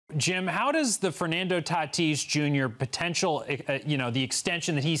Jim, how does the Fernando Tatis Jr. potential, the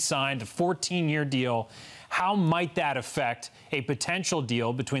extension that he signed, a 14-year deal, how might that affect a potential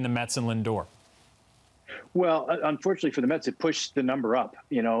deal between the Mets and Lindor? Well, unfortunately for the Mets, it pushed the number up,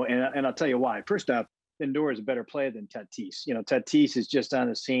 and I'll tell you why. First up, Lindor is a better player than Tatis. Tatis is just on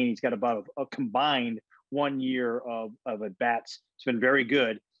the scene. He's got about a combined 1 year of at bats. It's been very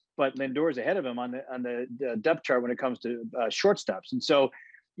good, but Lindor is ahead of him on the depth chart when it comes to shortstops. And so,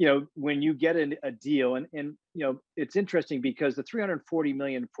 when you get a deal, and it's interesting because the $340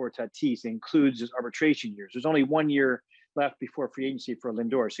 million for Tatis includes his arbitration years. There's only 1 year left before free agency for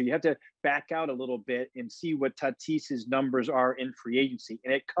Lindor. So you have to back out a little bit and see what Tatis's numbers are in free agency.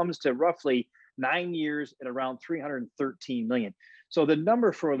 And it comes to roughly 9 years at around $313 million. So the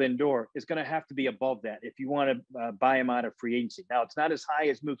number for Lindor is going to have to be above that if you want to buy him out of free agency. Now, it's not as high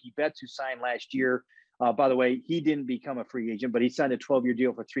as Mookie Betts, who signed last year. By the way, he didn't become a free agent, but he signed a 12-year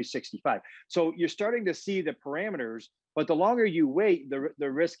deal for $365. So you're starting to see the parameters, but the longer you wait,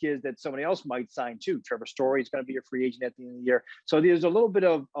 the risk is that somebody else might sign too. Trevor Story is going to be a free agent at the end of the year. So there's a little bit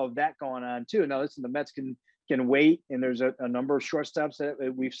of that going on too. Now, listen, the Mets can wait, and there's a number of shortstops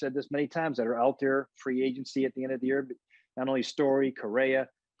that we've said this many times that are out there free agency at the end of the year. Not only Story, Correa,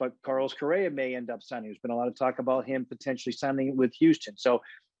 but Carlos Correa may end up signing. There's been a lot of talk about him potentially signing with Houston. So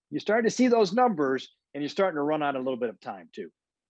you're starting to see those numbers, and you're starting to run out a little bit of time too.